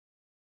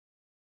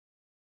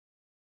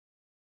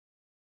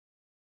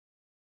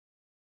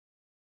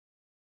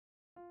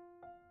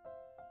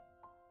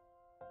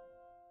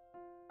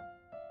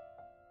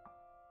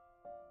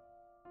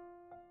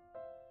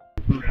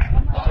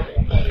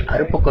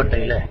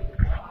அருப்புக்கோட்டையில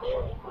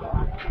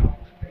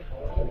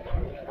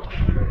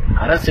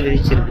அரசு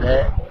விதிச்சிருக்கிற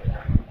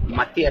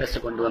மத்திய அரசு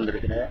கொண்டு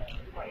வந்திருக்கிற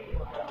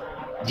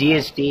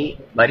GST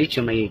வரி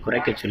சுமையை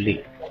குறைக்க சொல்லி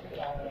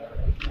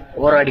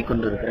போராடி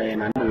கொண்டிருக்கிற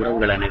என் அன்பு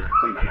உறவுகள்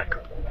அனைவருக்கும்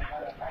வணக்கம்.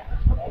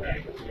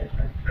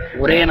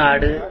 ஒரே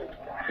நாடு,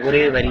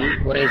 ஒரே வரி,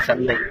 ஒரே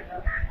சந்தை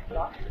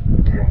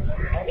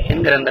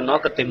என்கிற அந்த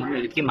நோக்கத்தை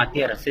முன்னிறுத்தி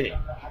மத்திய அரசு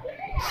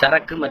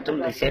சரக்கு மற்றும்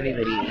சேவை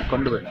வரி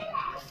கொண்டு வரும்.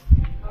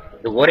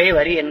 ஒரே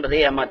வரி என்பதை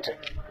ஏமாற்று.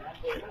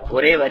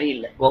 ஒரே வரி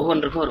இல்லை,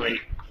 ஒவ்வொன்றுக்கும் ஒரு வரி.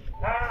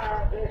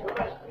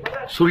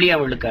 சுழிய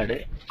விழுக்காடு,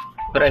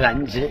 பிறகு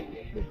 5,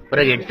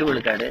 பிறகு 8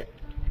 விழுக்காடு,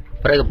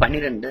 பிறகு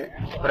 12,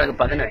 பிறகு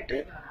 18,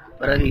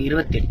 பிறகு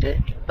 28,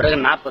 பிறகு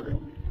 40.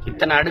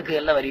 இத்தனை அடுக்கு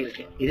எல்லாம் வரி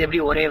இருக்கு. இது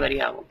எப்படி ஒரே வரி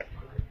ஆகும்?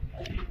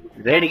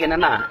 வேடிக்கை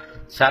என்னன்னா,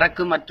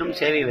 சரக்கு மற்றும்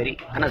சேவை வரி.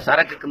 ஆனா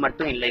சரக்குக்கு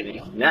மட்டும் இல்லை வரி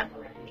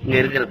இங்க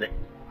இருக்கிறது.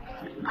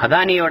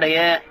 அதானியோடைய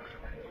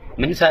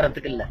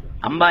மின்சாரத்துக்கு இல்ல,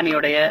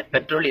 அம்பானியோடைய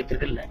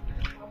பெட்ரோலியத்துக்கு இல்ல,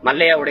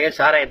 மல்லையாவுடைய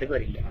சாராயத்துக்கு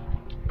வரி இல்லை.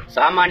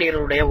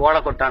 சாமானியருடைய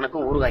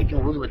ஓலக்கொட்டானுக்கும்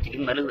ஊறுகாய்க்கும்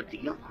ஊதுவத்திக்கும்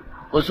மெழுகுவத்திக்கும்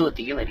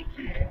கொசுவத்திக்கும் வரி.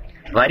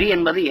 வரி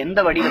என்பது எந்த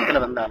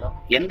வடிவத்தில் வந்தாலும்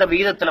எந்த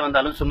விகிதத்தில்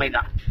வந்தாலும்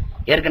சுமைதான்.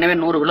 ஏற்கனவே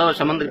 100 கிலோவை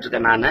சுமந்துகிட்டு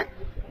இருக்கேன் நானு.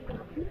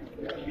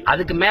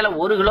 அதுக்கு மேல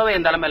 1 கிலோவை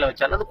என் தலைமையில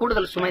வச்சாலும் அது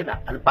கூடுதல்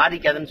சுமைதான். அது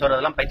பாதிக்காதுன்னு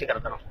சொல்றதெல்லாம்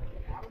பைத்தியக்காரத்தனம்.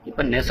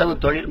 இப்ப நெசவு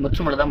தொழில்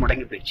முற்றுமுழுதான்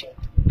முடங்கி போயிடுச்சு.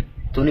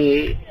 துணி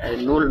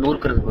நூல்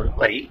நூற்கிறதுக்கு ஒரு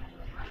வரி,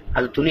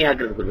 அது துணி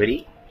ஆக்குறதுக்கு ஒரு வரி,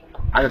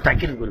 அதை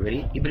தைக்கிறதுக்கு ஒரு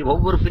வரி, இப்படி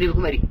ஒவ்வொரு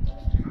பிரிவுக்கும் வரி.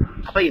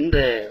 அப்ப இந்த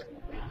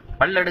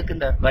பல்லடுக்கு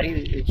இந்த வரி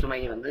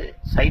சுமையை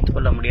சகித்துக்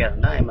கொள்ள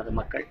முடியாதுன்னா எமது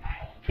மக்கள்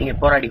நீங்க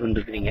போராடி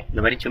கொண்டிருக்கிறீங்க.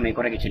 இந்த வரி சுமையை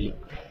குறைக்க சொல்லி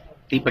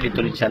தீப்பெட்டி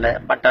தொழிற்சாலை,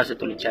 பட்டாசு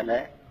தொழிற்சாலை,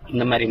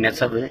 இந்த மாதிரி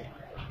நெசவு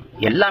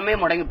எல்லாமே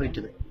முடங்கி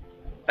போயிட்டுது.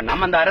 இப்ப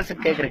நம்ம அந்த அரசு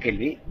கேட்கிற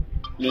கேள்வி,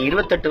 நீ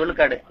 28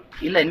 விழுக்காடு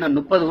இல்ல இன்னும்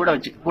 30 கூட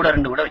வச்சுக்க, கூட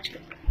 2 கூட வச்சுக்க,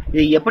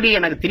 இது எப்படி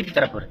எனக்கு திருப்பி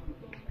தரப்போற?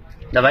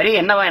 இந்த வரி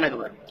என்னவா எனக்கு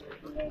வரும்?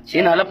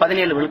 சீனால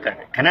 17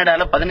 விழுக்காடு,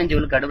 கனடால 15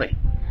 விழுக்காடு வரி.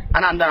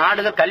 ஆனா அந்த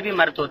நாடுகள் கல்வி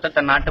மருத்துவத்தை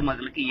தன் நாட்டு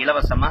மக்களுக்கு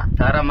இலவசமா,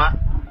 தரமா,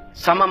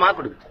 சமமா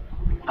கொடுக்குது.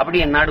 அப்படி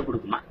என் நாடு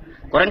கொடுக்குமா?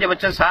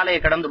 குறைஞ்சபட்சம் சாலையை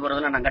கடந்து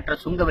போறதுல நான் கட்டுற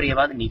சுங்க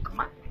வரியவாது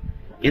நீக்குமா?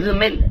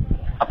 எதுவுமே இல்லை.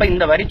 அப்ப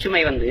இந்த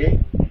வரிச்சுமை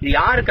இது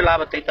யாருக்கு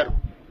லாபத்தை தரும்?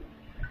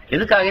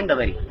 எதுக்காக இந்த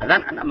வரி?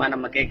 அதான்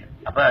நம்ம கேட்கிறோம்.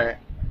 அப்ப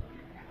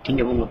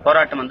நீங்க உங்க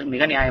போராட்டம்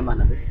மிக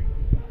நியாயமானது,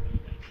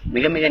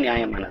 மிக மிக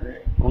நியாயமானது.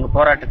 உங்க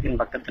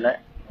போராட்டத்தின் பக்கத்துல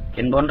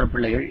என் போன்ற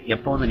பிள்ளைகள்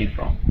எப்போது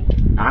நிற்போம்.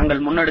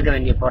 நாங்கள் முன்னெடுக்க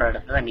வேண்டிய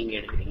போராட்டத்தை தான் நீங்க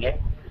எடுக்கிறீங்க.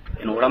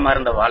 என்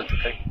உளமார்ந்த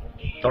வாழ்த்துக்கள்.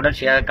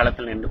 தொடர்ச்சியாக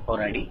களத்தில் நின்று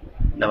போராடி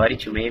இந்த வரி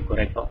சுமையை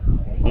குறைப்போம்.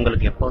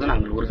 உங்களுக்கு எப்போதும்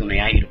நாங்கள்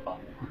உறுதுணையாக இருப்போம்.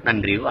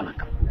 நன்றி,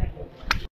 வணக்கம்.